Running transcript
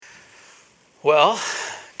Well,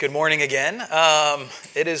 good morning again.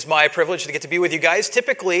 It is my privilege to get to be with you guys.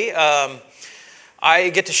 Typically,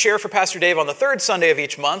 I get to share for Pastor Dave on the third Sunday of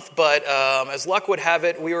each month, but as luck would have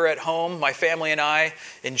it, we were at home, my family and I,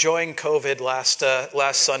 enjoying COVID last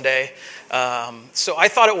Sunday. So I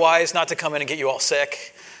thought it wise not to come in and get you all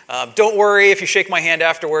sick. Don't worry, if you shake my hand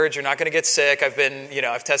afterwards, you're not going to get sick.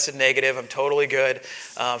 I've tested negative. I'm totally good.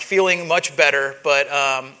 Feeling much better, but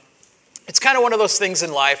it's kind of one of those things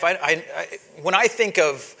in life. When I think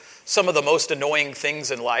of some of the most annoying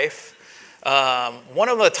things in life, one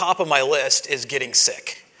on the top of my list is getting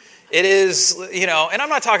sick. It is, and I'm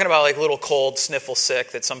not talking about like little cold sniffle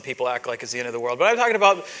sick that some people act like is the end of the world, but I'm talking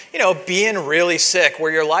about, being really sick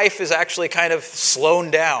where your life is actually kind of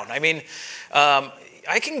slowed down. I mean,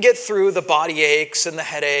 I can get through the body aches and the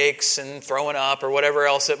headaches and throwing up or whatever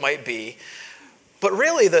else it might be. But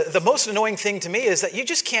really, the most annoying thing to me is that you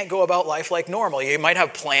just can't go about life like normal. You might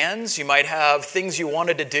have plans. You might have things you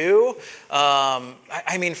wanted to do.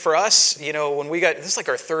 For us, when we got, this is like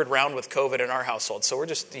our third round with COVID in our household. So we're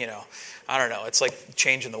just, I don't know. It's like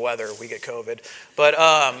changing the weather. We get COVID. But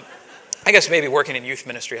I guess maybe working in youth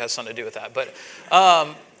ministry has something to do with that. But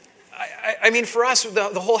for us,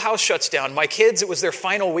 the whole house shuts down. My kids, it was their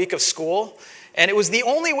final week of school. And it was the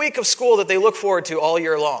only week of school that they look forward to all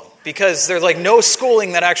year long because there's like no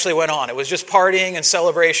schooling that actually went on. It was just partying and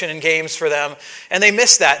celebration and games for them. And they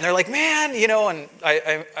missed that. And they're like, man, and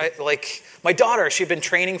I like my daughter, she'd been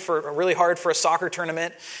training really hard for a soccer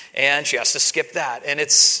tournament and she has to skip that. And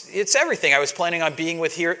it's everything. I was planning on being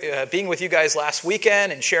with you guys last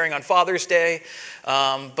weekend and sharing on Father's Day.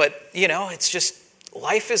 But it's just,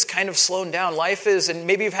 life is kind of slowing down. Life is, and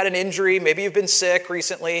maybe you've had an injury, maybe you've been sick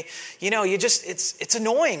recently. It's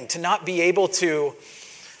annoying to not be able to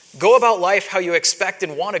go about life how you expect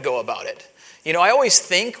and want to go about it. I always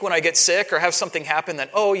think when I get sick or have something happen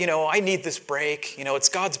that, I need this break. It's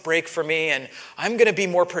God's break for me and I'm going to be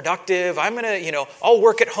more productive. I'm going to, I'll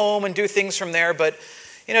work at home and do things from there. But,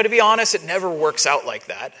 to be honest, it never works out like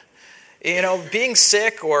that. Being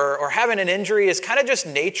sick or having an injury is kind of just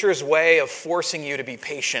nature's way of forcing you to be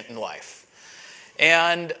patient in life.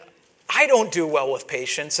 And I don't do well with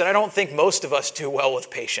patience, and I don't think most of us do well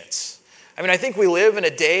with patience. I think we live in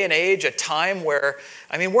a day and age, a time where,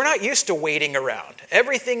 we're not used to waiting around.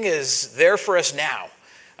 Everything is there for us now.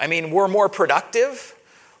 We're more productive.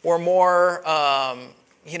 We're more,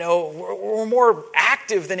 we're more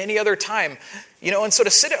active than any other time. And so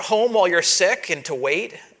to sit at home while you're sick and to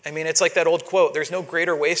wait, it's like that old quote, there's no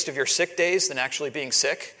greater waste of your sick days than actually being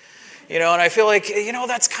sick. And I feel like,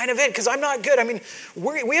 that's kind of it, because I'm not good.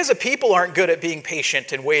 We as a people aren't good at being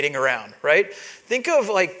patient and waiting around, right? Think of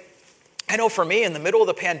I know for me, in the middle of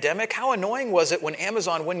the pandemic, how annoying was it when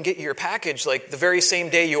Amazon wouldn't get you your package the very same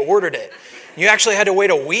day you ordered it? You actually had to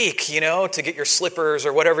wait a week, to get your slippers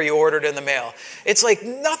or whatever you ordered in the mail. It's like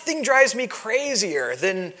nothing drives me crazier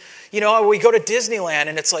than, we go to Disneyland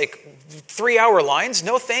and it's 3-hour lines.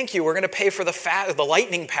 No, thank you. We're going to pay for the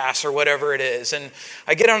lightning pass or whatever it is. And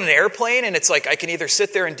I get on an airplane and it's I can either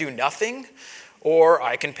sit there and do nothing, or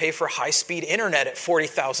I can pay for high-speed internet at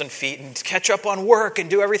 40,000 feet and catch up on work and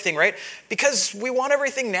do everything, right? Because we want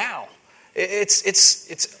everything now. I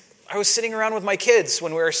was sitting around with my kids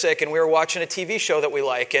when we were sick and we were watching a TV show that we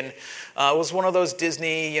like. And it was one of those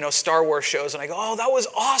Disney, Star Wars shows. And I go, oh, that was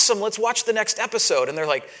awesome. Let's watch the next episode. And they're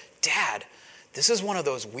like, Dad, this is one of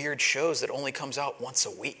those weird shows that only comes out once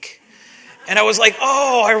a week. And I was like,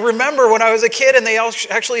 oh, I remember when I was a kid and they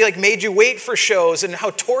actually made you wait for shows and how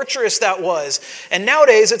torturous that was. And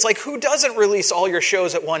nowadays it's who doesn't release all your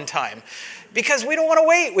shows at one time? Because we don't want to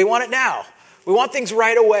wait. We want it now. We want things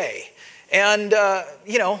right away. And,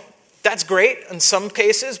 that's great in some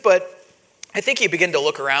cases, but I think you begin to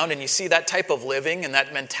look around and you see that type of living and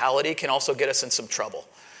that mentality can also get us in some trouble.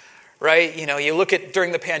 Right? You look at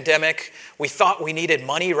during the pandemic, we thought we needed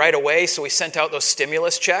money right away, so we sent out those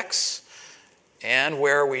stimulus checks. And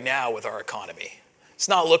where are we now with our economy? It's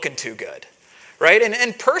not looking too good, right?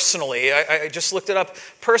 And personally, I just looked it up.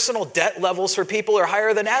 Personal debt levels for people are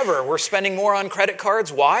higher than ever. We're spending more on credit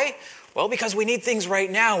cards. Why? Well, because we need things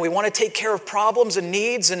right now. We want to take care of problems and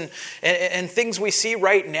needs and things we see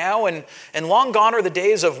right now. And long gone are the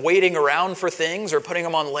days of waiting around for things or putting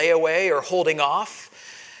them on layaway or holding off.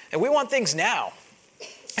 And we want things now.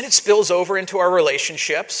 And it spills over into our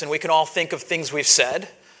relationships. And we can all think of things we've said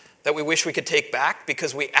that we wish we could take back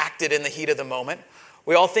because we acted in the heat of the moment.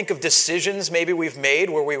 We all think of decisions maybe we've made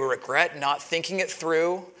where we regret not thinking it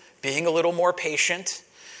through, being a little more patient.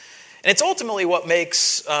 And it's ultimately what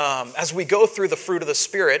makes, as we go through the fruit of the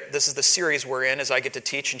Spirit, this is the series we're in as I get to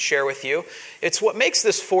teach and share with you, it's what makes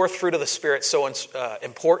this fourth fruit of the Spirit so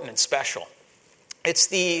important and special. It's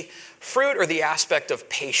the fruit or the aspect of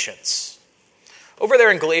patience. Over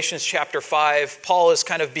there in Galatians chapter 5, Paul has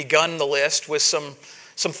kind of begun the list with some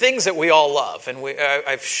things that we all love. And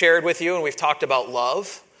I've shared with you, and we've talked about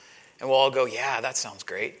love. And we'll all go, yeah, that sounds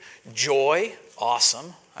great. Joy,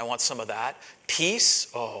 awesome. I want some of that.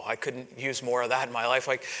 Peace, oh, I couldn't use more of that in my life.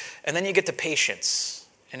 And then you get to patience.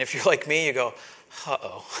 And if you're like me, you go,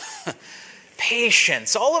 uh-oh.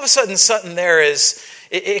 Patience. All of a sudden, something there is,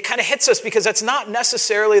 it kind of hits us because that's not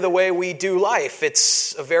necessarily the way we do life.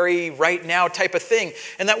 It's a very right now type of thing.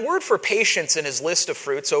 And that word for patience in his list of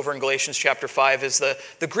fruits over in Galatians chapter 5 is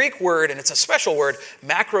the Greek word, and it's a special word,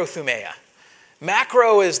 macrothumia.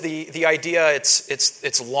 Macro is the idea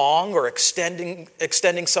it's long or extending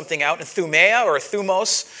something out. And thumea or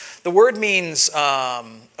thumos, the word means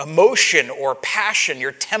emotion or passion,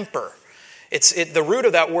 your temper. The root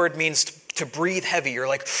of that word means to breathe heavy. You're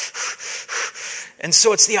like, and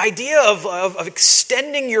so it's the idea of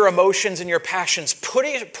extending your emotions and your passions,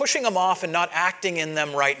 pushing them off and not acting in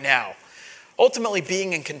them right now. Ultimately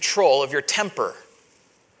being in control of your temper,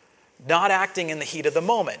 not acting in the heat of the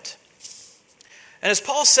moment. And as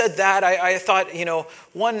Paul said that, I thought,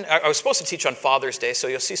 I was supposed to teach on Father's Day, so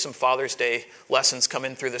you'll see some Father's Day lessons come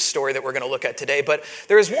in through this story that we're going to look at today. But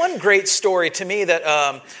there is one great story to me that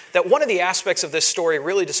one of the aspects of this story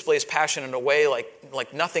really displays passion in a way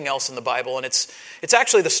like nothing else in the Bible. And it's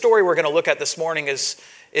actually the story we're going to look at this morning is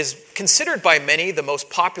considered by many the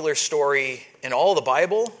most popular story in all the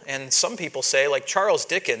Bible. And some people say, like Charles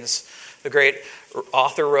Dickens, the great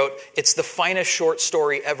author, wrote, it's the finest short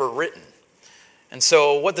story ever written. And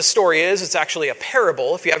so what the story is, it's actually a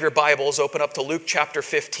parable. If you have your Bibles, open up to Luke chapter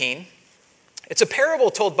 15. It's a parable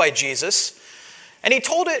told by Jesus, and he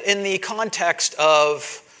told it in the context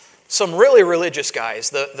of some really religious guys,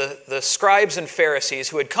 the scribes and Pharisees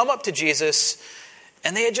who had come up to Jesus,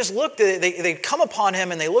 and they had just looked, they'd come upon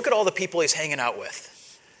him, and they look at all the people he's hanging out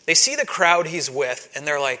with. They see the crowd he's with, and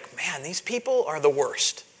they're like, man, these people are the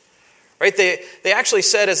worst. Right? They actually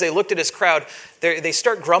said, as they looked at his crowd, they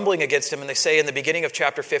start grumbling against him, and they say in the beginning of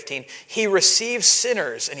chapter 15, he receives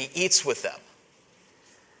sinners and he eats with them.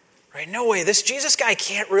 Right? No way, this Jesus guy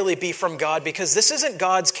can't really be from God because this isn't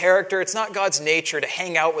God's character, it's not God's nature to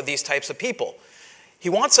hang out with these types of people. He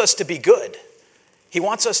wants us to be good. He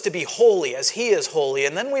wants us to be holy as he is holy.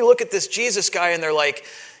 And then we look at this Jesus guy and they're like,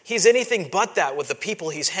 he's anything but that with the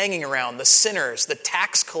people he's hanging around, the sinners, the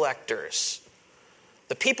tax collectors.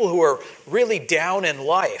 The people who are really down in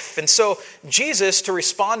life. And so Jesus, to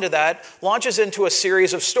respond to that, launches into a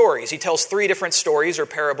series of stories. He tells 3 different stories or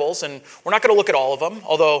parables, and we're not going to look at all of them,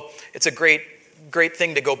 although it's a great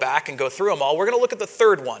thing to go back and go through them all. We're going to look at the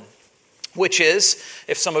third one, which is,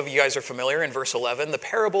 if some of you guys are familiar, in verse 11, the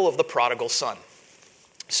parable of the prodigal son.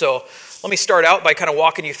 So let me start out by kind of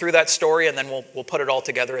walking you through that story, and then we'll put it all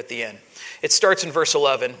together at the end. It starts in verse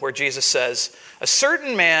 11, where Jesus says, a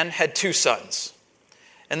certain man had 2 sons.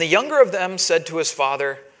 And the younger of them said to his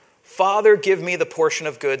father, Father, give me the portion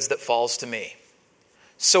of goods that falls to me.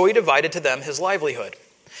 So he divided to them his livelihood.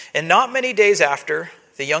 And not many days after,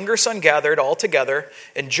 the younger son gathered all together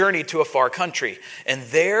and journeyed to a far country. And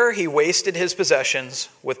there he wasted his possessions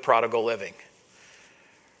with prodigal living.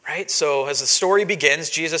 Right? So as the story begins,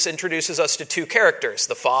 Jesus introduces us to 2 characters,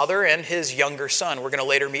 the father and his younger son. We're going to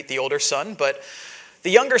later meet the older son, but the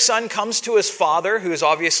younger son comes to his father, who's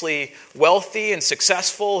obviously wealthy and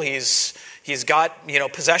successful. He's got,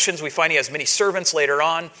 possessions. We find he has many servants later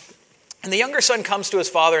on. And the younger son comes to his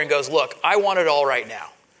father and goes, look, I want it all right now.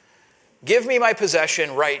 Give me my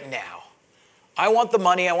possession right now. I want the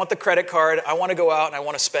money. I want the credit card. I want to go out and I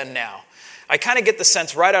want to spend now. I kind of get the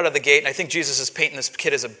sense right out of the gate, and I think Jesus is painting this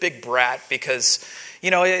kid as a big brat because,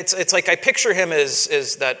 it's like I picture him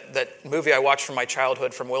as that movie I watched from my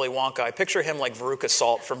childhood from Willy Wonka. I picture him like Veruca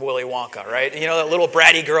Salt from Willy Wonka, right? That little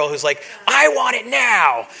bratty girl who's like, I want it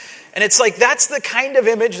now. And it's like that's the kind of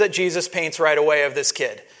image that Jesus paints right away of this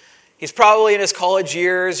kid. He's probably in his college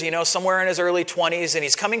years, somewhere in his early 20s, and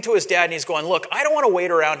he's coming to his dad and he's going, look, I don't want to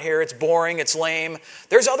wait around here. It's boring. It's lame.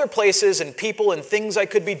 There's other places and people and things I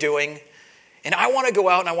could be doing. And I want to go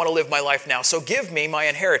out and I want to live my life now. So give me my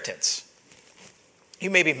inheritance.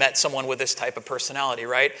 You maybe met someone with this type of personality,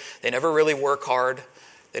 right? They never really work hard.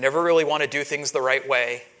 They never really want to do things the right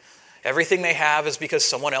way. Everything they have is because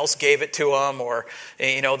someone else gave it to them, or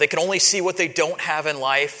they can only see what they don't have in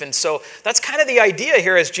life. And so that's kind of the idea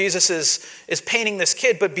here as Jesus is painting this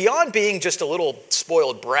kid. But beyond being just a little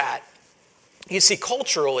spoiled brat, you see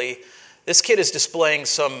culturally, this kid is displaying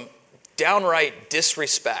some downright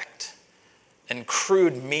disrespect and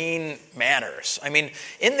crude, mean manners. I mean,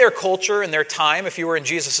 in their culture, in their time, if you were in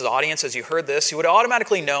Jesus' audience as you heard this, you would have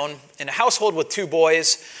automatically known in a household with two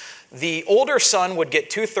boys, the older son would get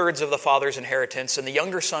 2/3 of the father's inheritance, and the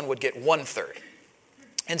younger son would get 1/3.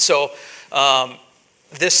 And so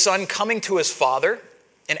this son coming to his father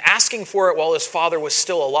and asking for it while his father was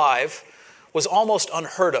still alive was almost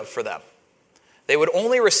unheard of for them. They would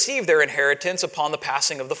only receive their inheritance upon the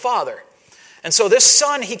passing of the father. And so this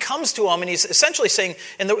son, he comes to him and he's essentially saying,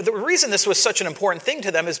 and the reason this was such an important thing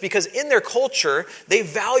to them is because in their culture, they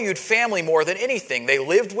valued family more than anything. They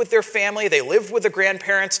lived with their family, they lived with the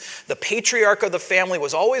grandparents. The patriarch of the family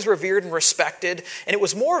was always revered and respected, and it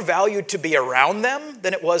was more valued to be around them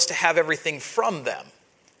than it was to have everything from them.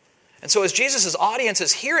 And so as Jesus' audience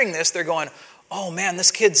is hearing this, they're going, oh man,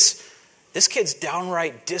 this kid's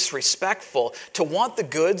downright disrespectful. To want the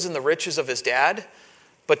goods and the riches of his dad,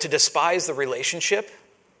 but to despise the relationship,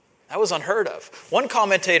 that was unheard of. One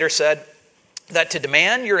commentator said that to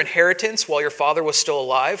demand your inheritance while your father was still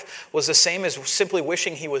alive was the same as simply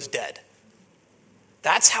wishing he was dead.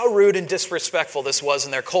 That's how rude and disrespectful this was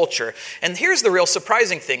in their culture. And here's the real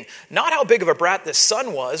surprising thing. Not how big of a brat this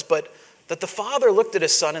son was, but that the father looked at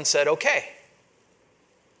his son and said, okay.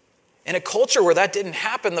 In a culture where that didn't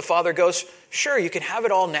happen, the father goes, sure, you can have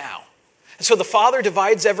it all now. And so the father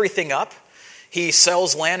divides everything up. He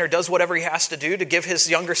sells land or does whatever he has to do to give his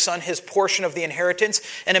younger son his portion of the inheritance.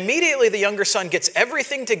 And immediately the younger son gets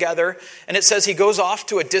everything together, and it says he goes off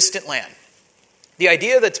to a distant land. The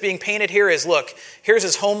idea that's being painted here is, look, here's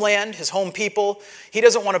his homeland, his home people. He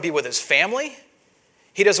doesn't want to be with his family.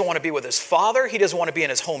 He doesn't want to be with his father. He doesn't want to be in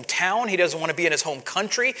his hometown. He doesn't want to be in his home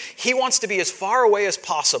country. He wants to be as far away as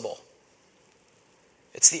possible.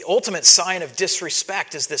 It's the ultimate sign of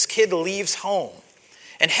disrespect as this kid leaves home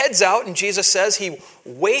and heads out, and Jesus says he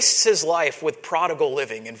wastes his life with prodigal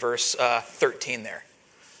living in verse 13 there.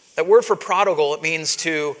 That word for prodigal, it means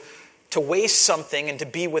to waste something and to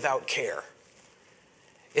be without care.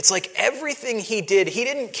 It's like everything he did, he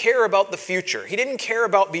didn't care about the future. He didn't care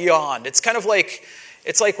about beyond. It's kind of like,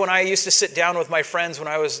 it's like when I used to sit down with my friends when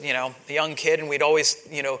I was, a young kid, and we'd always,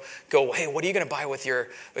 go, hey, what are you going to buy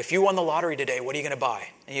if you won the lottery today, what are you going to buy?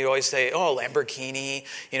 And you'd always say, oh, Lamborghini,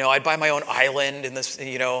 I'd buy my own island, and this,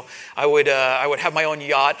 I would have my own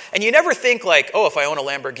yacht. And you never think like, oh, if I own a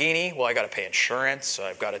Lamborghini, well, I got to pay insurance, so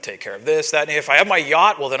I've got to take care of this, that, and if I have my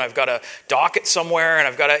yacht, well, then I've got to dock it somewhere,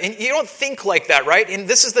 and you don't think like that, right? And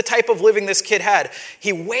this is the type of living this kid had.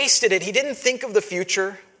 He wasted it. He didn't think of the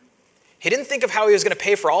future. He didn't think of how he was going to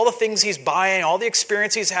pay for all the things he's buying, all the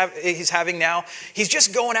experience he's having now. He's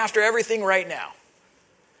just going after everything right now.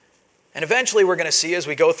 And eventually we're going to see as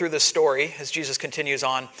we go through this story, as Jesus continues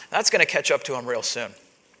on, that's going to catch up to him real soon.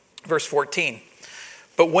 Verse 14.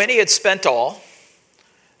 But when he had spent all,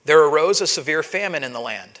 there arose a severe famine in the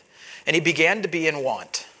land, and he began to be in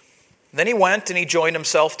want. Then he went and he joined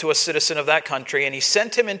himself to a citizen of that country, and he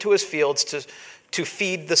sent him into his fields to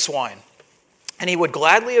feed the swine. And he would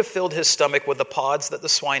gladly have filled his stomach with the pods that the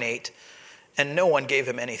swine ate, and no one gave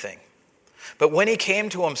him anything. But when he came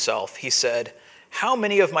to himself, he said, how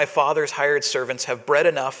many of my father's hired servants have bread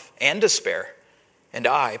enough and to spare, and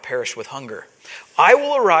I perish with hunger? I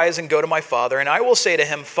will arise and go to my father, and I will say to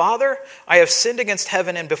him, Father, I have sinned against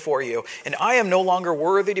heaven and before you, and I am no longer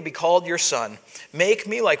worthy to be called your son. Make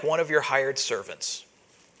me like one of your hired servants.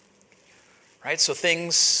 Right? So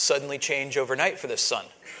things suddenly change overnight for this son.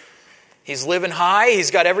 He's living high,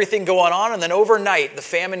 he's got everything going on, and then overnight the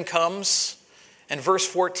famine comes, and verse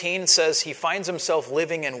 14 says he finds himself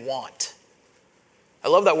living in want. I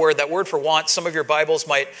love that word. That word for want, some of your Bibles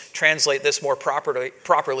might translate this more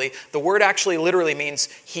properly. The word actually literally means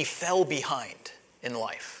he fell behind in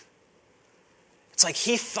life. It's like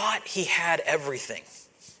he thought he had everything.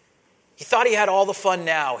 He thought he had all the fun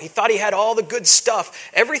now. He thought he had all the good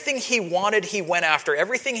stuff. Everything he wanted, he went after.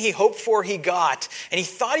 Everything he hoped for, he got. And he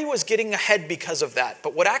thought he was getting ahead because of that.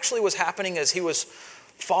 But what actually was happening is he was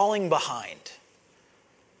falling behind.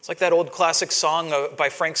 It's like that old classic song by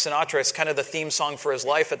Frank Sinatra. It's kind of the theme song for his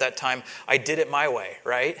life at that time. I Did It My Way,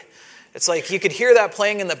 right? It's like you could hear that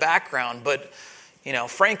playing in the background, but,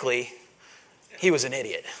 frankly, he was an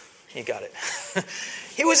idiot. You got it.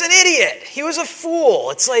 He was an idiot. He was a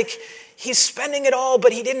fool. It's like he's spending it all,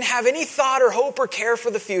 but he didn't have any thought or hope or care for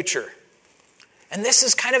the future. And this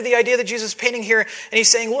is kind of the idea that Jesus is painting here. And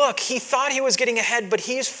he's saying, look, he thought he was getting ahead, but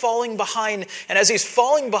he's falling behind. And as he's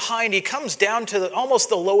falling behind, he comes down to almost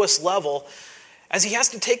the lowest level. As he has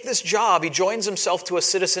to take this job, he joins himself to a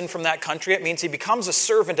citizen from that country. It means he becomes a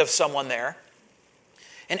servant of someone there.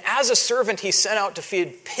 And as a servant, he's sent out to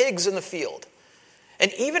feed pigs in the field.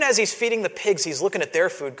 And even as he's feeding the pigs, he's looking at their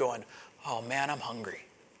food going, Oh man, I'm hungry.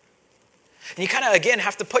 And you kind of, again,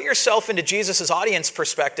 have to put yourself into Jesus' audience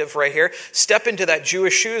perspective right here. Step into that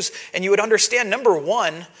Jewish shoes, and you would understand, number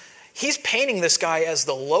one, he's painting this guy as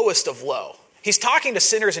the lowest of low. He's talking to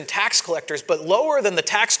sinners and tax collectors, but lower than the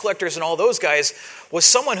tax collectors and all those guys was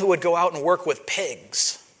someone who would go out and work with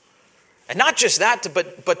pigs. And not just that,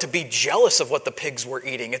 but to be jealous of what the pigs were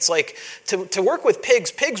eating. It's like to work with pigs.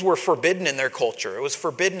 Pigs were forbidden in their culture. It was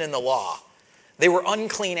forbidden in the law. They were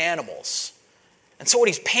unclean animals. And so what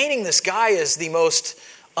he's painting this guy as the most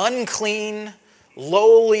unclean,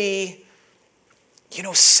 lowly,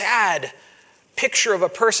 sad picture of a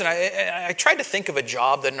person. I tried to think of a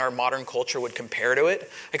job that in our modern culture would compare to it.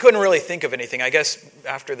 I couldn't really think of anything. I guess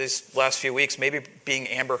after these last few weeks, maybe being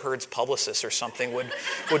Amber Heard's publicist or something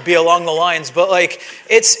would be along the lines. But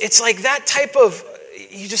it's like that type of,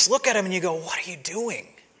 you just look at him and you go, what are you doing?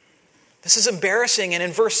 This is embarrassing. And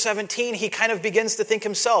in verse 17, he kind of begins to think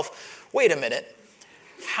himself, wait a minute.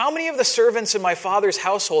 How many of the servants in my father's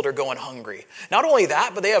household are going hungry? Not only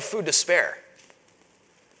that, but they have food to spare.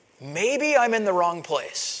 Maybe I'm in the wrong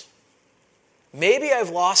place. Maybe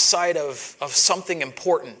I've lost sight of something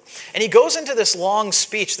important. And he goes into this long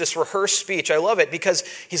speech, this rehearsed speech. I love it because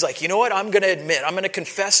he's like, you know what? I'm going to admit, I'm going to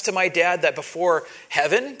confess to my dad that before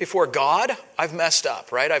heaven, before God, I've messed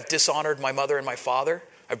up, right? I've dishonored my mother and my father.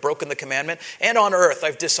 I've broken the commandment. And on earth,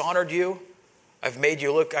 I've dishonored you. I've made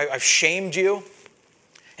you look, I've shamed you.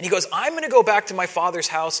 And he goes, I'm going to go back to my father's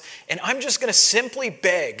house and I'm just going to simply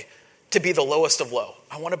beg to be the lowest of low.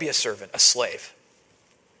 I want to be a servant, a slave.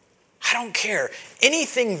 I don't care.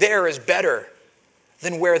 Anything there is better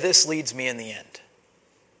than where this leads me in the end.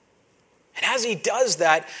 And as he does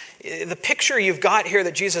that, the picture you've got here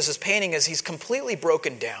that Jesus is painting is he's completely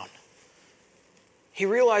broken down. He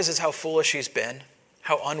realizes how foolish he's been,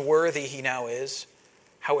 how unworthy he now is,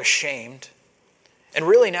 how ashamed. And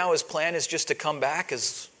really now his plan is just to come back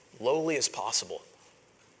as lowly as possible.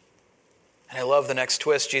 And I love the next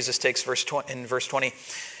twist Jesus takes in verse 20.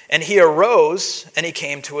 And he arose and he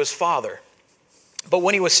came to his father. But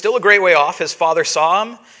when he was still a great way off, his father saw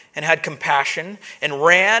him and had compassion and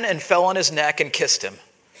ran and fell on his neck and kissed him.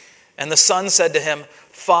 And the son said to him,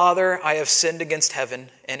 Father, I have sinned against heaven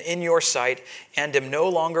and in your sight and am no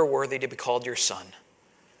longer worthy to be called your son.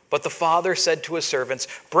 But the father said to his servants,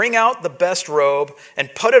 bring out the best robe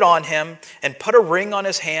and put it on him, and put a ring on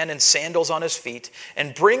his hand and sandals on his feet,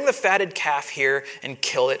 and bring the fatted calf here and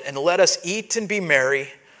kill it, and let us eat and be merry.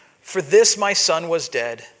 For this my son was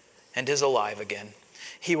dead and is alive again.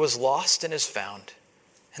 He was lost and is found.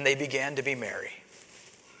 And they began to be merry.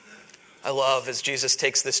 I love as Jesus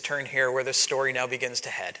takes this turn here where this story now begins to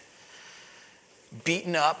head.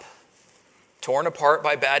 Beaten up, torn apart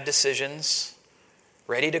by bad decisions,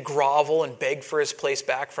 ready to grovel and beg for his place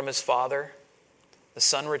back from his father, the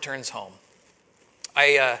son returns home.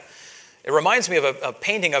 It reminds me of a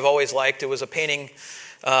painting I've always liked. It was a painting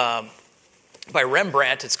by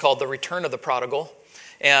Rembrandt. It's called The Return of the Prodigal.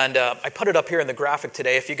 And I put it up here in the graphic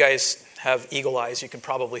today. If you guys have eagle eyes, you can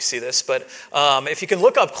probably see this. But if you can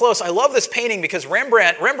look up close, I love this painting because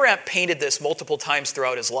Rembrandt painted this multiple times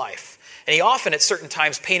throughout his life. And he often, at certain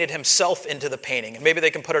times, painted himself into the painting. And maybe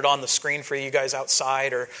they can put it on the screen for you guys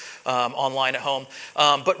outside or online at home.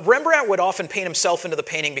 But Rembrandt would often paint himself into the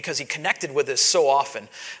painting because he connected with this so often.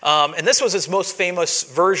 And this was his most famous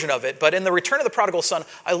version of it. But in The Return of the Prodigal Son,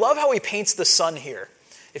 I love how he paints the son here.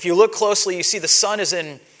 If you look closely, you see the son is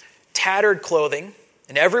in tattered clothing.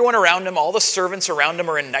 And everyone around him, all the servants around him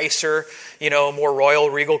are in nicer, more royal,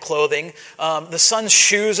 regal clothing. The son's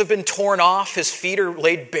shoes have been torn off. His feet are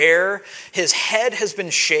laid bare. His head has been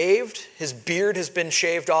shaved. His beard has been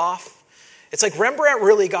shaved off. It's like Rembrandt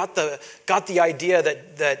really got the idea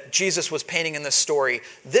that Jesus was painting in this story.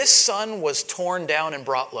 This son was torn down and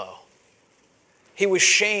brought low. He was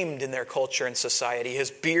shamed in their culture and society.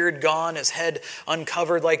 His beard gone, his head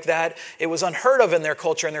uncovered like that. It was unheard of in their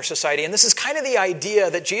culture and their society. And this is kind of the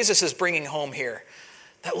idea that Jesus is bringing home here.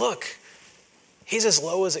 That look, he's as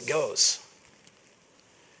low as it goes.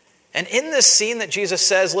 And in this scene that Jesus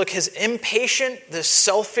says, look, his impatient, this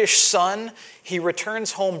selfish son, he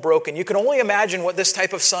returns home broken. You can only imagine what this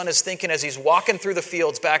type of son is thinking as he's walking through the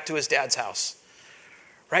fields back to his dad's house.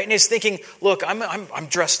 Right? And he's thinking, look, I'm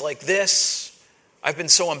dressed like this. I've been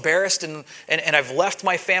so embarrassed and I've left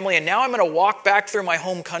my family, and now I'm going to walk back through my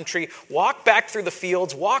home country, walk back through the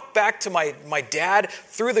fields, walk back to my dad,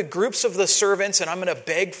 through the groups of the servants, and I'm going to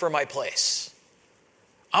beg for my place.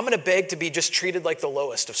 I'm going to beg to be just treated like the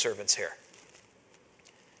lowest of servants here.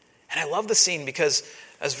 And I love the scene because,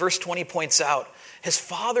 as verse 20 points out, his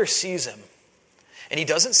father sees him, and he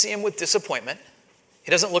doesn't see him with disappointment.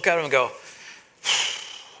 He doesn't look at him and go,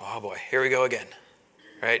 oh, oh boy, here we go again,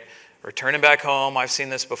 right? Returning back home, I've seen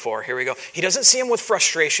this before, here we go. He doesn't see him with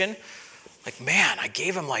frustration, like, man, I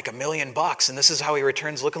gave him like $1 million and this is how he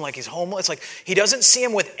returns looking like he's homeless. Like, he doesn't see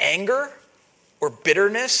him with anger or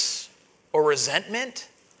bitterness or resentment.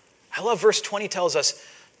 I love verse 20 tells us,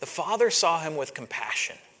 the father saw him with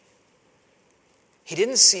compassion. He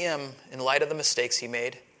didn't see him in light of the mistakes he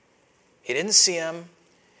made. He didn't see him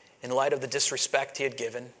in light of the disrespect he had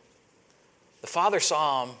given. The father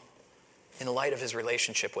saw him in light of his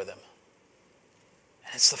relationship with him.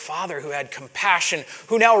 And it's the father who had compassion,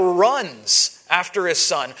 who now runs after his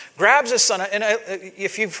son, grabs his son. And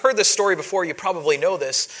if you've heard this story before, you probably know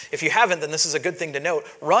this. If you haven't, then this is a good thing to note.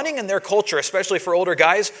 Running in their culture, especially for older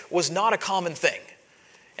guys, was not a common thing.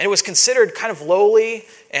 And it was considered kind of lowly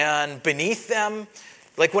and beneath them.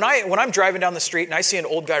 Like when I'm driving down the street and I see an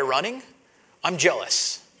old guy running, I'm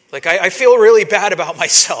jealous. Like I feel really bad about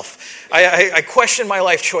myself. I question my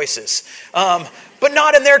life choices. But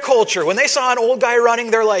not in their culture. When they saw an old guy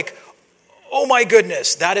running, they're like, oh my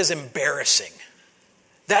goodness, that is embarrassing.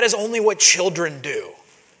 That is only what children do.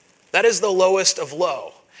 That is the lowest of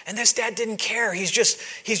low. And this dad didn't care. He's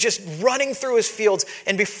just running through his fields.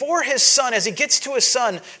 And before his son, as he gets to his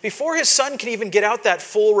son, before his son can even get out that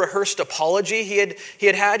full rehearsed apology he had,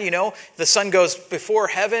 the son goes, before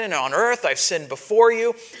heaven and on earth, I've sinned before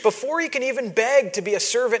you. Before he can even beg to be a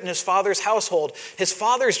servant in his father's household, his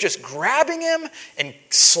father's just grabbing him and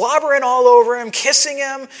slobbering all over him, kissing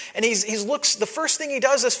him. And the first thing he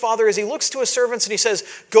does, this father, is he looks to his servants and he says,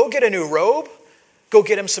 go get a new robe, go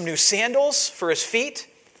get him some new sandals for his feet.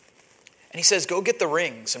 And he says, go get the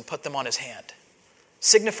rings and put them on his hand,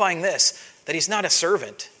 signifying this, that he's not a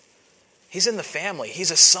servant. He's in the family.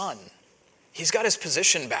 He's a son. He's got his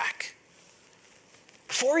position back.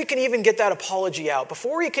 Before he can even get that apology out,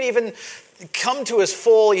 before he can even come to his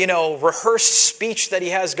full, rehearsed speech that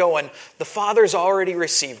he has going, the father's already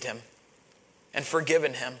received him and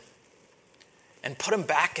forgiven him and put him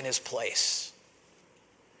back in his place.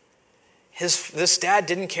 This dad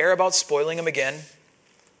didn't care about spoiling him again.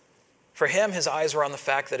 For him, his eyes were on the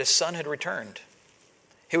fact that his son had returned.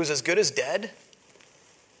 He was as good as dead,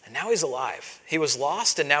 and now he's alive. He was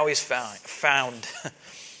lost, and now he's found.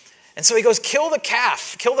 And so he goes, kill the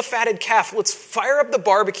calf, kill the fatted calf. Let's fire up the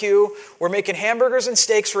barbecue. We're making hamburgers and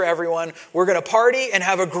steaks for everyone. We're going to party and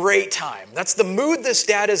have a great time. That's the mood this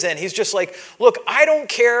dad is in. He's just like, look, I don't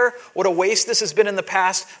care what a waste this has been in the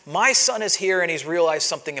past. My son is here, and he's realized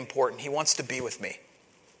something important. He wants to be with me.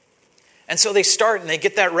 And so they start and they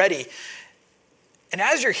get that ready. And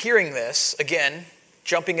as you're hearing this, again,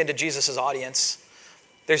 jumping into Jesus' audience,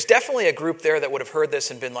 there's definitely a group there that would have heard this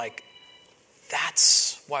and been like,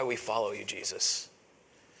 that's why we follow you, Jesus.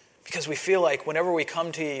 Because we feel like whenever we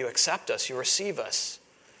come to you, you accept us, you receive us.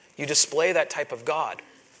 You display that type of God.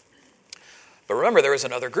 But remember, there was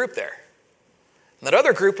another group there. And that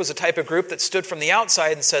other group was a type of group that stood from the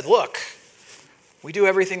outside and said, look, we do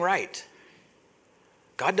everything right.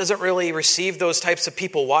 God doesn't really receive those types of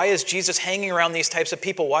people. Why is Jesus hanging around these types of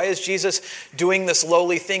people? Why is Jesus doing this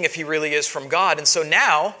lowly thing if he really is from God? And so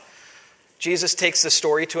now, Jesus takes the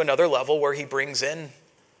story to another level where he brings in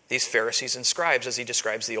these Pharisees and scribes as he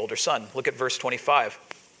describes the older son. Look at verse 25.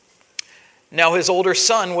 Now his older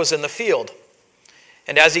son was in the field,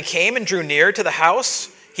 and as he came and drew near to the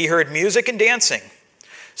house, he heard music and dancing.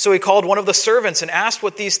 So he called one of the servants and asked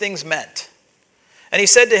what these things meant. And he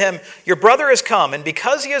said to him, your brother has come, and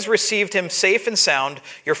because he has received him safe and sound,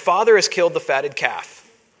 your father has killed the fatted calf.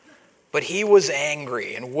 But he was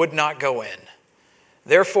angry and would not go in.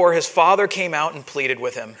 Therefore his father came out and pleaded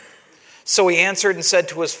with him. So he answered and said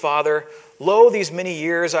to his father, lo, these many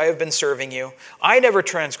years I have been serving you. I never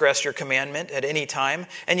transgressed your commandment at any time,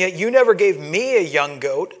 and yet you never gave me a young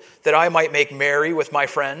goat that I might make merry with my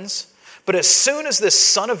friends. But as soon as this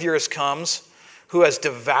son of yours comes, who has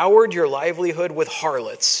devoured your livelihood with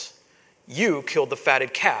harlots, you killed the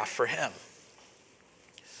fatted calf for him.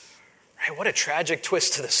 Right? What a tragic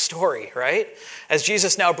twist to the story, right? As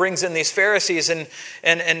Jesus now brings in these Pharisees and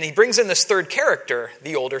he brings in this third character,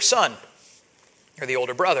 the older son, or the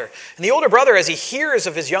older brother. And the older brother, as he hears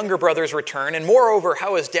of his younger brother's return, and moreover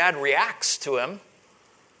how his dad reacts to him,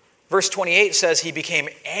 verse 28 says he became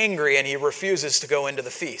angry and he refuses to go into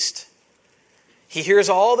the feast. He hears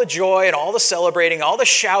all the joy and all the celebrating, all the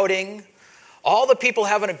shouting, all the people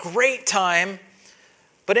having a great time.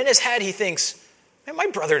 But in his head, he thinks, man, my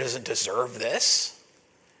brother doesn't deserve this.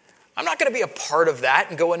 I'm not going to be a part of that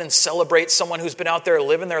and go in and celebrate someone who's been out there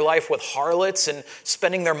living their life with harlots and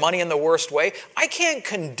spending their money in the worst way. I can't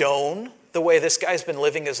condone the way this guy's been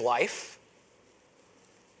living his life.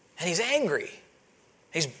 And he's angry.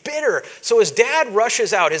 He's bitter. So his dad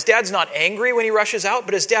rushes out. His dad's not angry when he rushes out,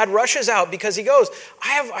 but his dad rushes out because he goes,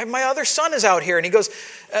 my other son is out here. And he goes,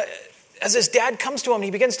 as his dad comes to him,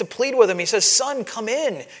 he begins to plead with him. He says, son, come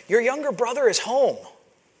in. Your younger brother is home.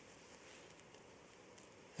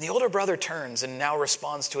 And the older brother turns and now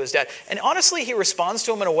responds to his dad. And honestly, he responds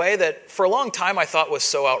to him in a way that for a long time I thought was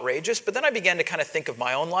so outrageous. But then I began to kind of think of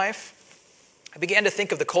my own life. I began to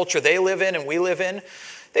think of the culture they live in and we live in.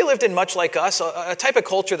 They lived in much like us, a type of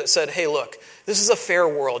culture that said, hey, look, this is a fair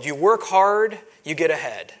world. You work hard, you get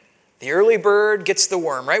ahead. The early bird gets the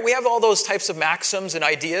worm, right? We have all those types of maxims and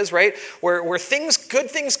ideas, right? Where good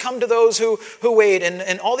things come to those who wait,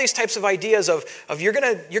 and all these types of ideas of you're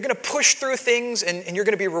gonna push through things and you're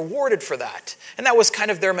gonna be rewarded for that. And that was kind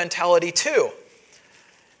of their mentality too.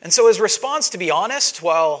 And so his response, to be honest,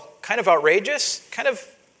 while kind of outrageous, kind of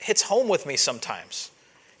hits home with me sometimes.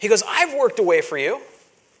 He goes, I've worked away for you.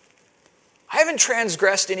 I haven't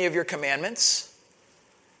transgressed any of your commandments.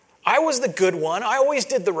 I was the good one. I always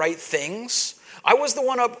did the right things. I was the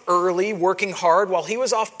one up early working hard while he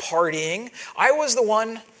was off partying. I was the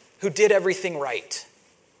one who did everything right.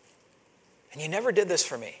 And you never did this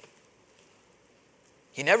for me.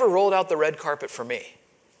 You never rolled out the red carpet for me.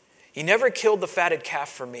 You never killed the fatted calf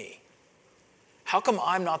for me. How come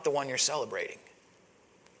I'm not the one you're celebrating?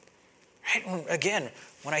 Right? And again,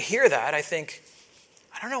 when I hear that, I think,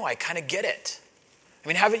 I don't know, I kind of get it. I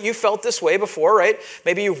mean, haven't you felt this way before, right?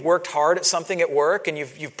 Maybe you've worked hard at something at work and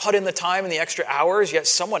you've put in the time and the extra hours, yet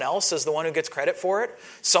someone else is the one who gets credit for it.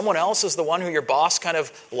 Someone else is the one who your boss kind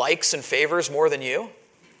of likes and favors more than you.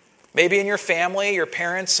 Maybe in your family, your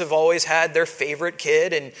parents have always had their favorite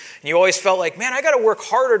kid and you always felt like, man, I got to work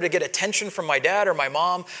harder to get attention from my dad or my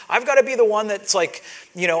mom. I've got to be the one that's like,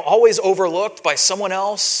 always overlooked by someone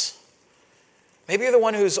else. Maybe you're the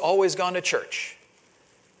one who's always gone to church.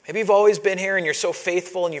 Maybe you've always been here and you're so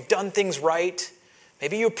faithful and you've done things right.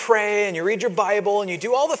 Maybe you pray and you read your Bible and you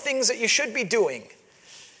do all the things that you should be doing.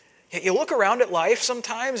 Yet you look around at life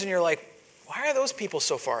sometimes and you're like, why are those people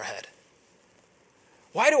so far ahead?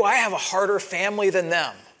 Why do I have a harder family than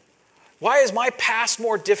them? Why is my past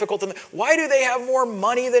more difficult than them? Why do they have more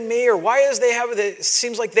money than me? Or why it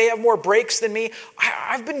seems like they have more breaks than me?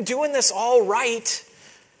 I've been doing this all right.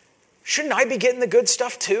 Shouldn't I be getting the good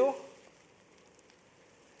stuff too?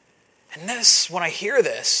 And when I hear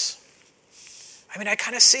this, I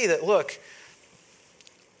kind of see that, look,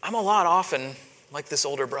 I'm a lot often like this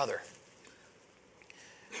older brother.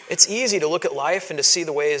 It's easy to look at life and to see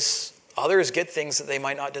the ways others get things that they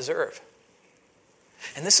might not deserve.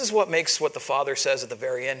 And this is what makes what the Father says at the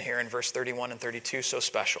very end here in verse 31 and 32 so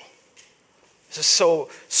special. This is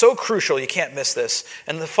so crucial, you can't miss this.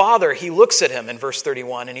 And the Father, he looks at him in verse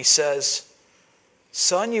 31 and he says,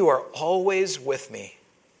 son, you are always with me.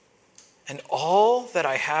 And all that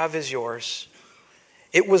I have is yours.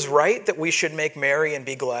 It was right that we should make merry and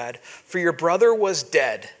be glad, for your brother was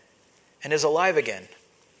dead and is alive again,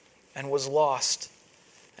 and was lost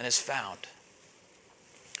and is found.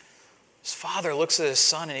 His father looks at his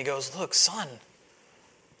son and he goes, look, son,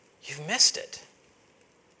 you've missed it.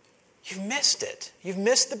 You've missed it. You've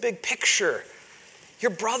missed the big picture.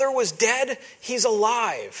 Your brother was dead, he's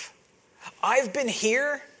alive. I've been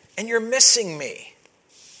here and you're missing me.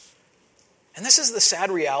 And this is the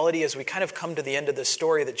sad reality as we kind of come to the end of this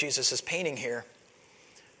story that Jesus is painting here.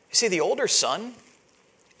 You see, the older son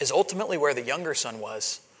is ultimately where the younger son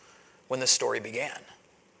was when this story began.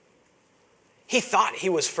 He thought he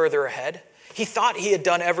was further ahead. He thought he had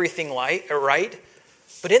done everything right.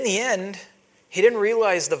 But in the end, he didn't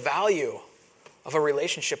realize the value of a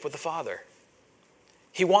relationship with the Father.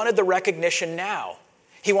 He wanted the recognition now.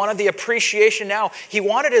 He wanted the appreciation now. He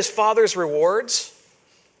wanted his Father's rewards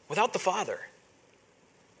without the Father.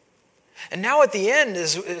 And now at the end,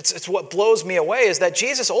 it's what blows me away, is that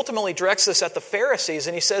Jesus ultimately directs this at the Pharisees,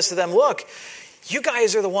 and he says to them, look, you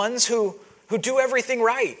guys are the ones who do everything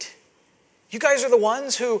right. You guys are the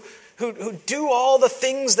ones who do all the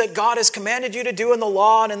things that God has commanded you to do in the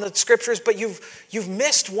law and in the scriptures, but you've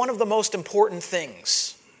missed one of the most important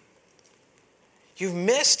things. You've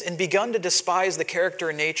missed and begun to despise the character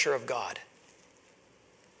and nature of God.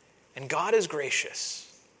 And God is gracious.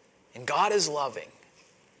 And God is loving,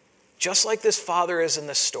 just like this father is in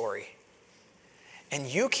this story. And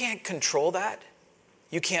you can't control that.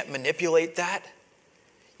 You can't manipulate that.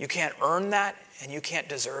 You can't earn that, and you can't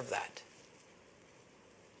deserve that.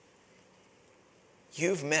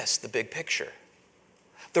 You've missed the big picture.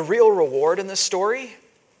 The real reward in this story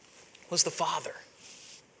was the Father.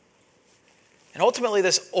 And ultimately,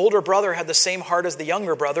 this older brother had the same heart as the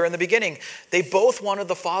younger brother in the beginning. They both wanted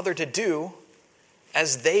the Father to do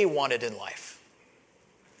as they wanted in life.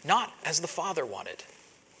 not as the Father wanted.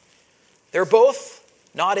 They're both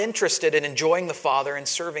not interested in enjoying the Father and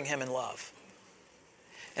serving him in love.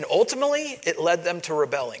 And ultimately, it led them to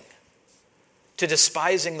rebelling, to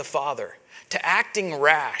despising the Father, to acting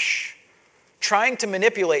rash, trying to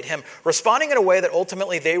manipulate him, responding in a way that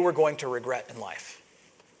ultimately they were going to regret in life.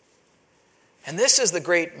 And this is the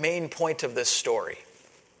great main point of this story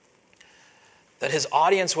that his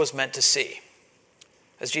audience was meant to see.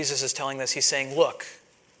 As Jesus is telling this, he's saying, look,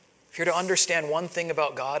 if you're to understand one thing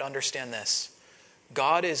about God, understand this.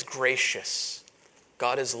 God is gracious.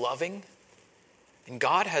 God is loving. And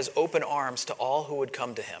God has open arms to all who would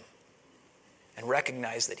come to him and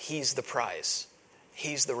recognize that he's the prize.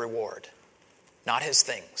 He's the reward, not his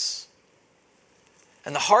things.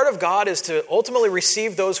 And the heart of God is to ultimately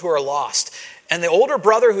receive those who are lost. And the older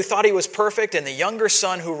brother who thought he was perfect and the younger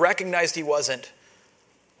son who recognized he wasn't,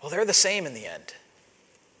 well, they're the same in the end.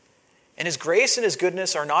 And his grace and his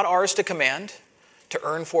goodness are not ours to command, to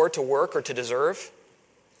earn for, to work, or to deserve.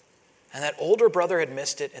 And that older brother had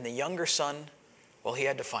missed it, and the younger son, well, he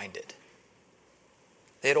had to find it.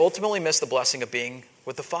 They had ultimately missed the blessing of being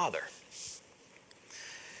with the Father.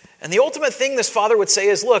 And the ultimate thing this father would say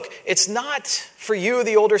is, look, it's not for you,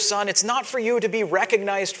 the older son, it's not for you to be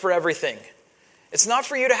recognized for everything. It's not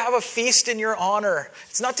for you to have a feast in your honor.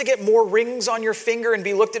 It's not to get more rings on your finger and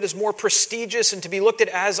be looked at as more prestigious and to be looked at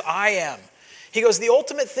as I am. He goes, the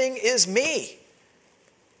ultimate thing is me.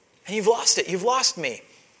 And you've lost it. You've lost me.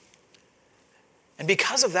 And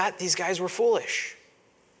because of that, these guys were foolish.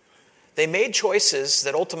 They made choices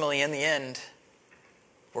that ultimately, in the end,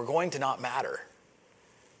 were going to not matter.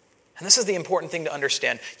 And this is the important thing to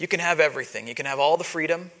understand. You can have everything. You can have all the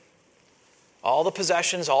freedom, all the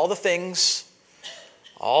possessions, all the things,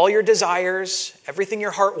 all your desires, everything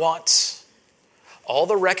your heart wants, all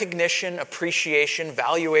the recognition, appreciation,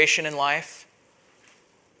 valuation in life.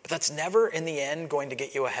 But that's never, in the end, going to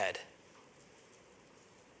get you ahead.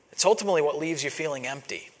 It's ultimately what leaves you feeling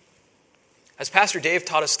empty. As Pastor Dave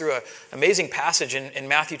taught us through an amazing passage in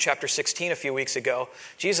Matthew chapter 16 a few weeks ago,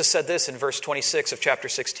 Jesus said this in verse 26 of chapter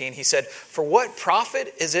 16. He said, "For what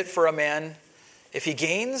profit is it for a man if he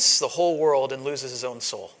gains the whole world and loses his own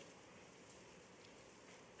soul?"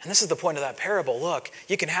 And this is the point of that parable. Look,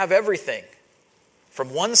 you can have everything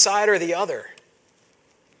from one side or the other,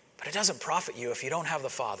 but it doesn't profit you if you don't have the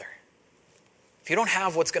Father. If you don't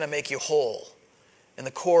have what's going to make you whole in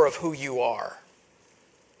the core of who you are.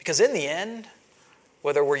 Because in the end,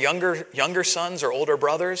 whether we're younger sons or older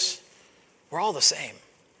brothers, we're all the same.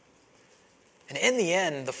 And in the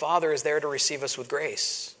end, the Father is there to receive us with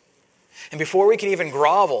grace. And before we can even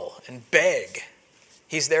grovel and beg,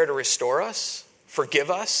 he's there to restore us, forgive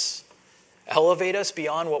us, elevate us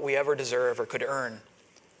beyond what we ever deserve or could earn.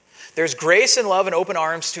 There's grace and love and open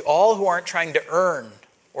arms to all who aren't trying to earn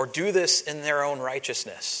or do this in their own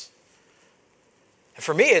righteousness. And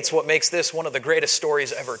for me, it's what makes this one of the greatest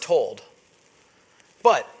stories ever told.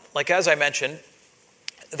 But, like as I mentioned,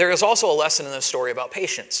 there is also a lesson in this story about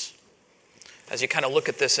patience. As you kind of look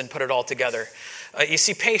at this and put it all together. You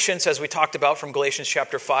see patience, as we talked about from Galatians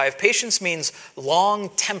chapter 5. Patience means long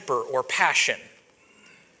temper or passion.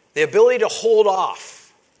 The ability to hold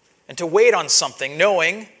off and to wait on something,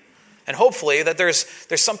 knowing and hopefully that there's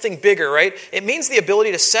something bigger, right? It means the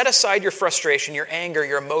ability to set aside your frustration, your anger,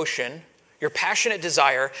 your emotion, your passionate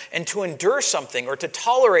desire, and to endure something or to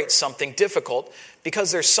tolerate something difficult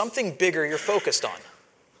because there's something bigger you're focused on.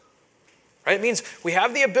 Right? It means we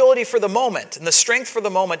have the ability for the moment and the strength for the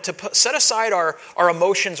moment to set aside our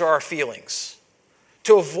emotions or our feelings,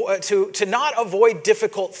 to not avoid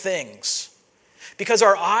difficult things because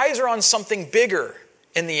our eyes are on something bigger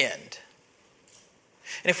in the end.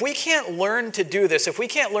 And if we can't learn to do this, if we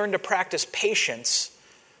can't learn to practice patience,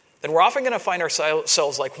 then we're often going to find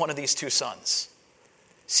ourselves like one of these two sons,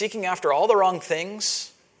 seeking after all the wrong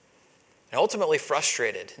things and ultimately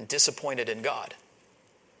frustrated and disappointed in God.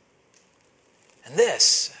 And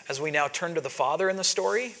this, as we now turn to the Father in the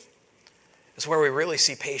story, is where we really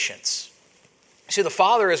see patience. You see, the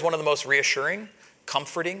Father is one of the most reassuring,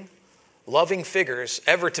 comforting, loving figures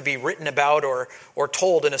ever to be written about or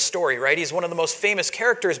told in a story, right? He's one of the most famous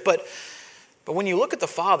characters, but when you look at the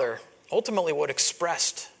Father, ultimately what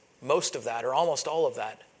expressed most of that, or almost all of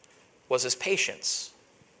that, was his patience.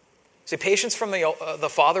 See, patience from the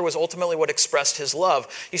Father was ultimately what expressed his love.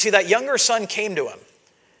 You see, that younger son came to him,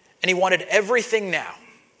 and he wanted everything now.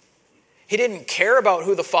 He didn't care about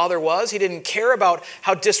who the Father was. He didn't care about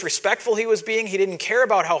how disrespectful he was being. He didn't care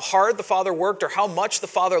about how hard the Father worked or how much the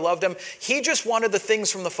Father loved him. He just wanted the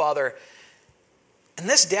things from the Father. And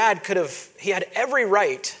this dad he had every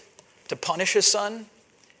right to punish his son.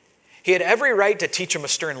 He had every right to teach him a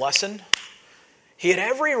stern lesson. He had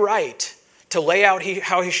every right to lay out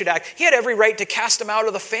how he should act. He had every right to cast him out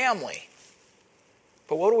of the family.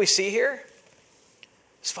 But what do we see here?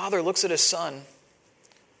 His father looks at his son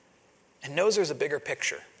and knows there's a bigger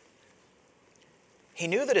picture. He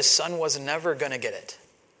knew that his son was never going to get it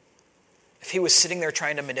if he was sitting there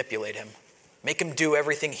trying to manipulate him, make him do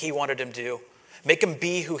everything he wanted him to do, make him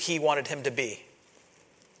be who he wanted him to be.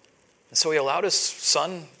 And so he allowed his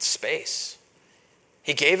son space.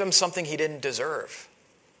 He gave him something he didn't deserve.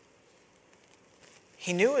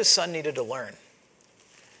 He knew his son needed to learn,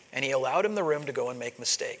 and he allowed him the room to go and make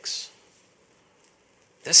mistakes.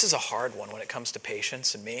 This is a hard one when it comes to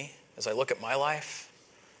patience and me, as I look at my life,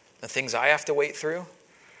 the things I have to wait through.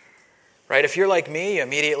 Right? If you're like me, you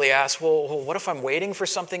immediately ask, well, what if I'm waiting for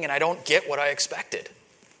something and I don't get what I expected?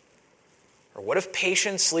 Or what if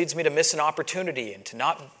patience leads me to miss an opportunity and to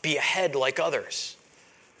not be ahead like others?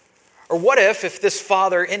 Or what if this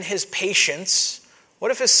father, in his patience,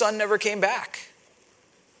 what if his son never came back?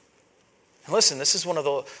 And listen, this is one of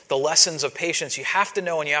the lessons of patience you have to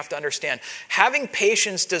know and you have to understand. Having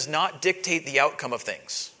patience does not dictate the outcome of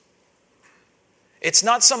things. It's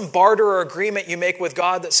not some barter or agreement you make with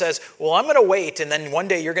God that says, well, I'm going to wait and then one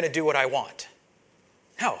day you're going to do what I want.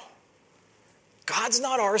 No. God's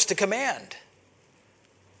not ours to command.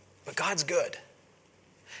 But God's good.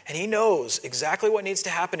 And he knows exactly what needs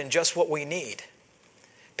to happen and just what we need.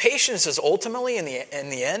 Patience is ultimately, in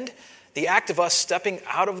the end, the act of us stepping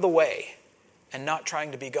out of the way and not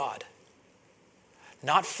trying to be God.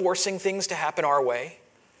 Not forcing things to happen our way.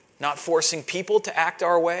 Not forcing people to act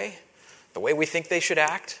our way, the way we think they should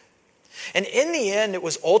act. And in the end, it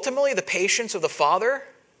was ultimately the patience of the father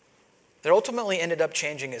that ultimately ended up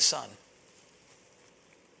changing his son.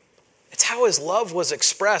 It's how his love was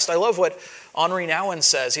expressed. I love what Henri Nouwen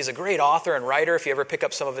says. He's a great author and writer if you ever pick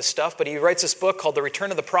up some of his stuff, but he writes this book called The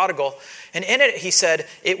Return of the Prodigal. And in it, he said,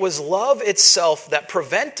 it was love itself that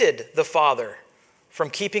prevented the father from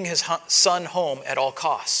keeping his son home at all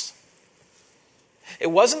costs.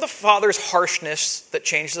 It wasn't the father's harshness that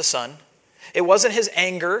changed the son. It wasn't his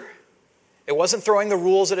anger. It wasn't throwing the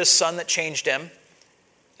rules at his son that changed him.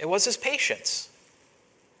 It was his patience.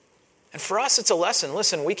 And for us, it's a lesson.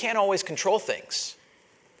 Listen, we can't always control things.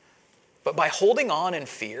 But by holding on in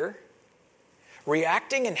fear,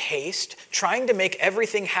 reacting in haste, trying to make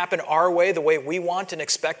everything happen our way, the way we want and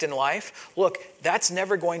expect in life, look, that's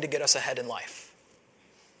never going to get us ahead in life.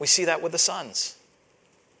 We see that with the sons.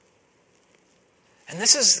 And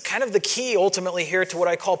this is kind of the key ultimately here to what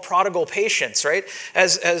I call prodigal patience, right?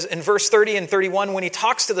 As in verse 30 and 31, when he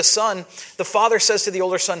talks to the son, the father says to the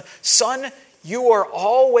older son, "Son, you are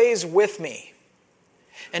always with me,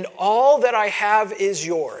 and all that I have is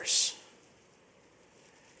yours."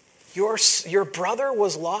 Your brother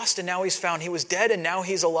was lost and now he's found. He was dead and now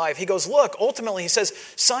he's alive. He goes, look, ultimately he says,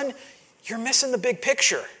 son, you're missing the big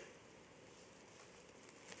picture.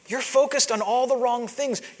 You're focused on all the wrong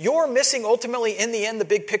things. You're missing ultimately in the end the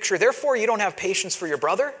big picture. Therefore, you don't have patience for your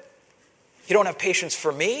brother. You don't have patience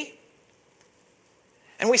for me.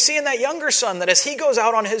 And we see in that younger son that as he goes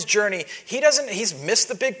out on his journey, he's missed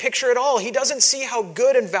the big picture at all. He doesn't see how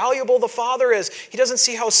good and valuable the father is. He doesn't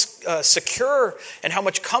see how secure and how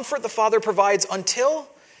much comfort the father provides until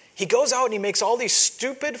he goes out and he makes all these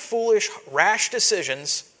stupid, foolish, rash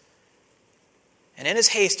decisions. And in his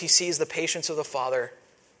haste, he sees the patience of the father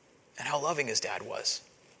and how loving his dad was.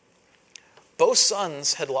 Both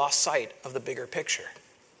sons had lost sight of the bigger picture,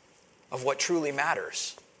 of what truly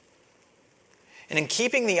matters. And in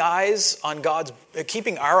keeping our eyes on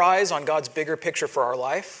God's bigger picture for our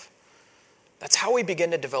life, that's how we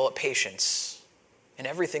begin to develop patience in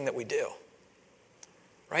everything that we do.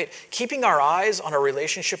 Right? Keeping our eyes on a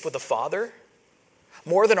relationship with the Father,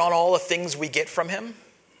 more than on all the things we get from Him,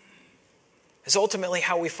 is ultimately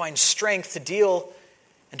how we find strength to deal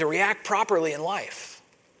and to react properly in life.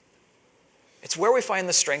 It's where we find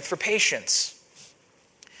the strength for patience.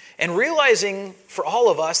 And realizing for all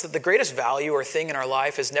of us that the greatest value or thing in our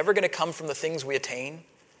life is never going to come from the things we attain.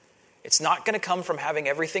 It's not going to come from having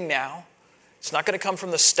everything now. It's not going to come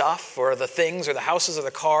from the stuff or the things or the houses or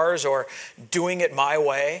the cars or doing it my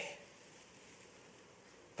way.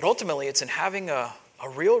 But ultimately, it's in having a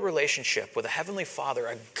real relationship with a Heavenly Father,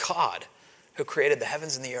 a God who created the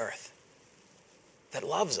heavens and the earth, that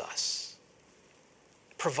loves us,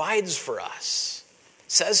 provides for us,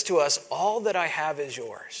 says to us, all that I have is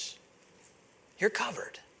yours. You're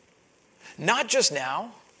covered. Not just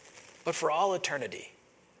now, but for all eternity.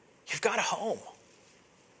 You've got a home.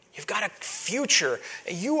 You've got a future.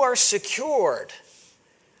 You are secured.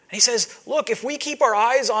 And he says, look, if we keep our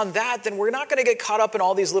eyes on that, then we're not going to get caught up in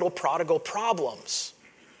all these little prodigal problems.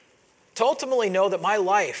 To ultimately know that my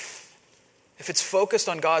life, if it's focused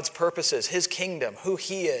on God's purposes, his kingdom, who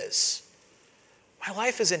he is, my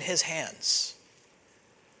life is in his hands.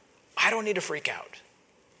 I don't need to freak out.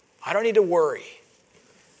 I don't need to worry.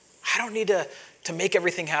 I don't need to make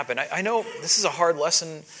everything happen. I know this is a hard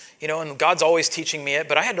lesson, and God's always teaching me it,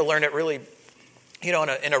 but I had to learn it really,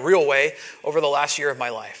 in a real way over the last year of my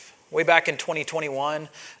life. Way back in 2021,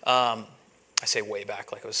 I say way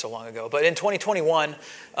back like it was so long ago, but in 2021,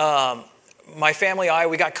 my family,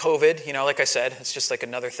 we got COVID, like I said, it's just like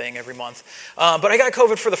another thing every month. But I got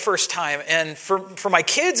COVID for the first time. And for my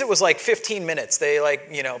kids, it was like 15 minutes. They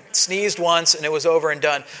sneezed once and it was over and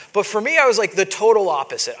done. But for me, I was like the total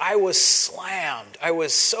opposite. I was slammed. I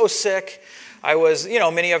was so sick. I was,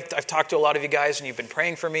 I've talked to a lot of you guys and you've been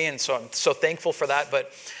praying for me. And so I'm so thankful for that.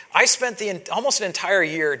 But I spent almost an entire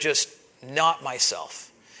year just not myself.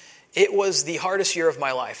 It was the hardest year of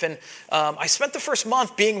my life. And I spent the first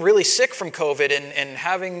month being really sick from COVID and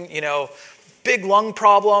having, big lung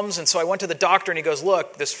problems. And so I went to the doctor and he goes,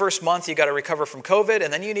 look, this first month you got to recover from COVID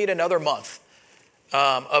and then you need another month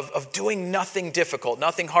of doing nothing difficult,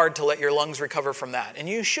 nothing hard to let your lungs recover from that. And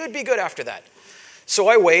you should be good after that. So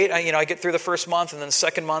I wait, I get through the first month and then the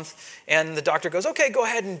second month, and the doctor goes, okay, go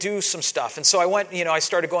ahead and do some stuff. And so I went, I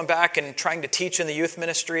started going back and trying to teach in the youth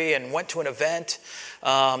ministry and went to an event,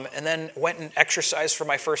 and then went and exercised for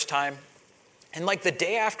my first time. And like the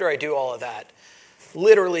day after I do all of that,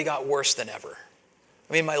 literally got worse than ever.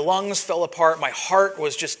 I mean, my lungs fell apart. My heart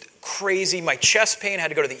was just crazy. My chest pain, I had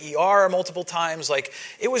to go to the ER multiple times. Like,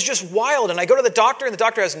 it was just wild. And I go to the doctor, and the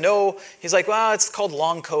doctor he's like, well, it's called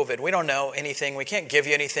long COVID. We don't know anything. We can't give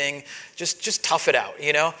you anything. Just tough it out,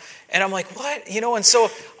 And I'm like, what? And so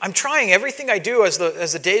I'm trying everything I do as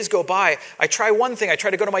the days go by. I try one thing. I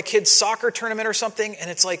try to go to my kid's soccer tournament or something,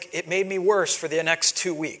 and it's like it made me worse for the next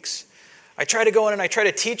 2 weeks. I try to go in and I try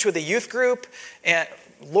to teach with a youth group, and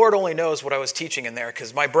Lord only knows what I was teaching in there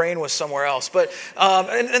because my brain was somewhere else. But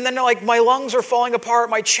and then like my lungs are falling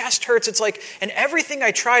apart, my chest hurts. It's like, and everything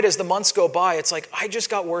I tried as the months go by, it's like I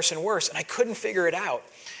just got worse and worse, and I couldn't figure it out.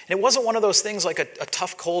 And it wasn't one of those things like a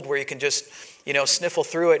tough cold where you can just sniffle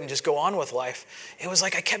through it and just go on with life. It was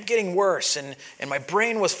like I kept getting worse, and my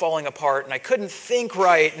brain was falling apart, and I couldn't think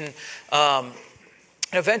right. And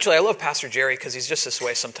eventually, I love Pastor Jerry because he's just this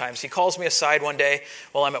way sometimes. He calls me aside one day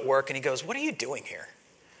while I'm at work, and he goes, what are you doing here?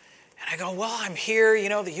 And I go, well, I'm here,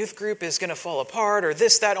 the youth group is going to fall apart or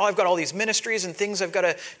this, that. I've got all these ministries and things I've got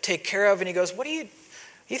to take care of. And he goes, you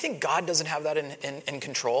think God doesn't have that in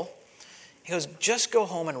control? He goes, just go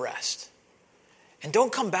home and rest. And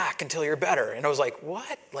don't come back until you're better. And I was like,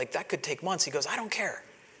 what? Like, that could take months. He goes, I don't care.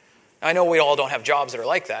 I know we all don't have jobs that are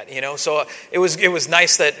like that, So it was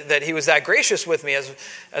nice that he was that gracious with me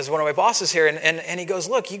as one of my bosses here. And he goes,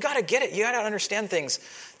 look, you got to get it. You got to understand things.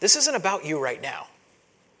 This isn't about you right now.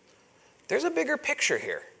 There's a bigger picture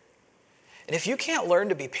here. And if you can't learn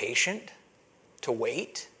to be patient, to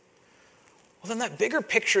wait, well, then that bigger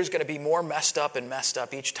picture is going to be more messed up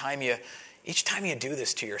each time you do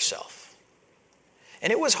this to yourself.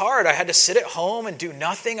 And it was hard. I had to sit at home and do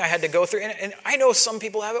nothing. I had to go through, and I know some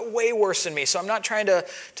people have it way worse than me, so I'm not trying to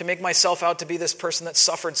make myself out to be this person that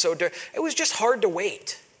suffered so. It was just hard to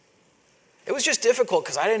wait. It was just difficult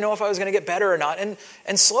because I didn't know if I was going to get better or not.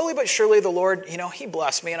 And slowly but surely the Lord, he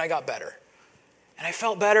blessed me and I got better. And I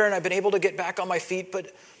felt better and I've been able to get back on my feet.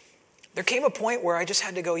 But there came a point where I just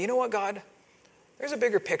had to go, you know what, God? There's a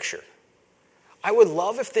bigger picture. I would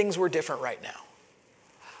love if things were different right now.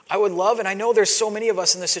 I would love, and I know there's so many of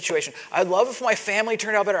us in this situation, I'd love if my family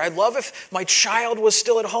turned out better. I'd love if my child was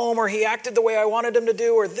still at home or he acted the way I wanted him to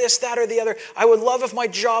do or this, that, or the other. I would love if my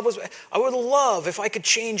job was, I would love if I could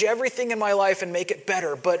change everything in my life and make it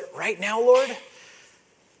better. But right now, Lord,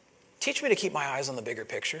 teach me to keep my eyes on the bigger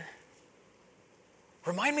picture.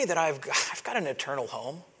 Remind me that I've got an eternal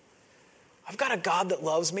home. I've got a God that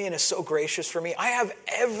loves me and is so gracious for me. I have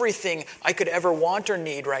everything I could ever want or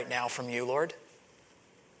need right now from you, Lord.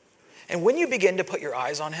 And when you begin to put your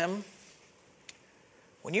eyes on him,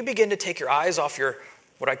 when you begin to take your eyes off your,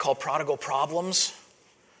 what I call prodigal problems,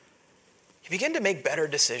 you begin to make better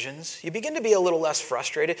decisions. You begin to be a little less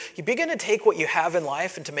frustrated. You begin to take what you have in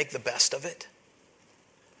life and to make the best of it.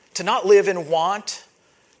 To not live in want,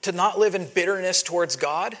 to not live in bitterness towards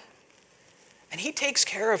God. And he takes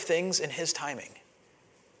care of things in his timing.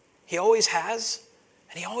 He always has,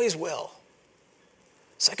 and he always will.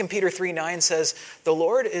 2 Peter 3:9 says, the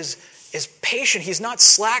Lord is patient. He's not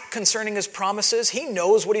slack concerning his promises. He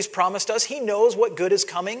knows what he's promised us. He knows what good is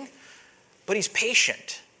coming, but he's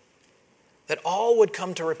patient. that all would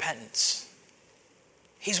come to repentance.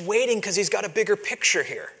 He's waiting because he's got a bigger picture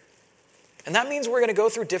here. And that means we're going to go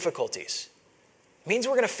through difficulties. It means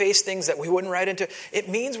we're going to face things that we wouldn't write into. It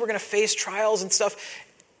means we're going to face trials and stuff.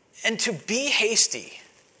 And to be hasty,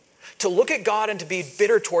 to look at God and to be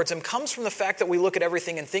bitter towards him comes from the fact that we look at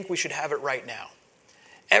everything and think we should have it right now.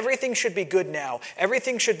 Everything should be good now.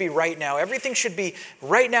 Everything should be right now. Everything should be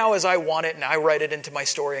right now as I want it, and I write it into my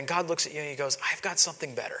story. And God looks at you and he goes, I've got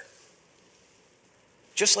something better.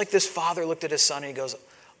 Just like this father looked at his son and he goes,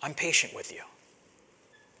 I'm patient with you.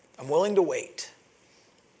 I'm willing to wait.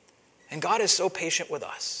 And God is so patient with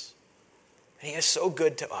us. And he is so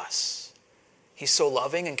good to us. He's so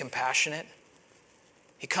loving and compassionate.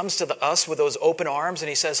 He comes to us with those open arms and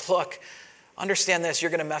he says, look, understand this,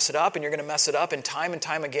 you're going to mess it up and you're going to mess it up, and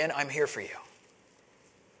time again, I'm here for you.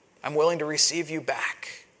 I'm willing to receive you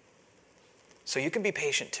back. So you can be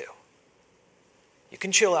patient too. You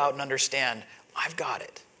can chill out and understand, I've got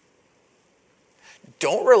it.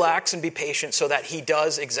 Don't relax and be patient so that he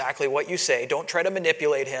does exactly what you say. Don't try to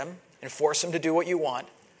manipulate him and force him to do what you want.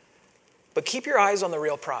 But keep your eyes on the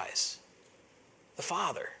real prize, the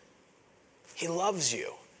Father. He loves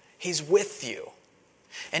you. He's with you.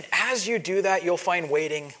 And as you do that, you'll find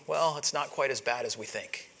waiting, well, it's not quite as bad as we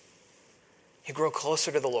think. You grow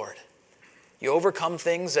closer to the Lord. You overcome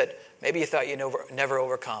things that maybe you thought you'd never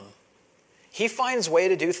overcome. He finds a way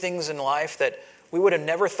to do things in life that we would have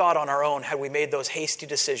never thought on our own had we made those hasty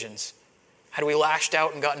decisions, had we lashed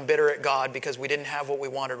out and gotten bitter at God because we didn't have what we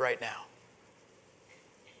wanted right now.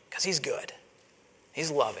 Because he's good.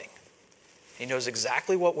 He's loving. He knows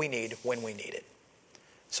exactly what we need when we need it.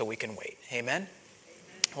 So we can wait. Amen?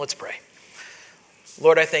 Let's pray.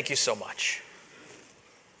 Lord, I thank you so much.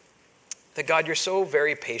 That God, you're so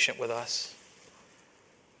very patient with us.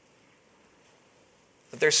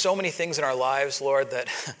 That there's so many things in our lives, Lord, that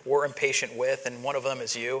we're impatient with, and one of them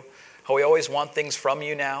is you. How we always want things from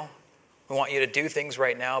you now. We want you to do things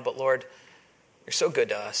right now, but Lord, you're so good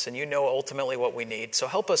to us, and you know ultimately what we need. So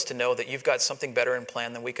help us to know that you've got something better in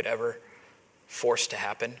plan than we could ever force to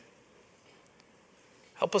happen.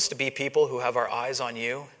 Help us to be people who have our eyes on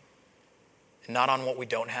you and not on what we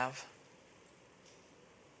don't have.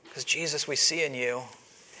 Because Jesus, we see in you,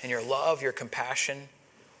 in your love, your compassion, and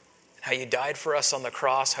how you died for us on the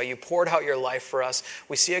cross, how you poured out your life for us.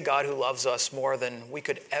 We see a God who loves us more than we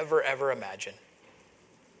could ever imagine.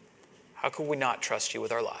 How could we not trust you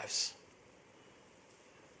with our lives?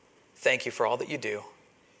 Thank you for all that you do.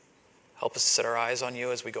 Help us to set our eyes on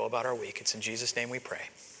you as we go about our week. It's in Jesus' name we pray.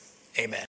 Amen.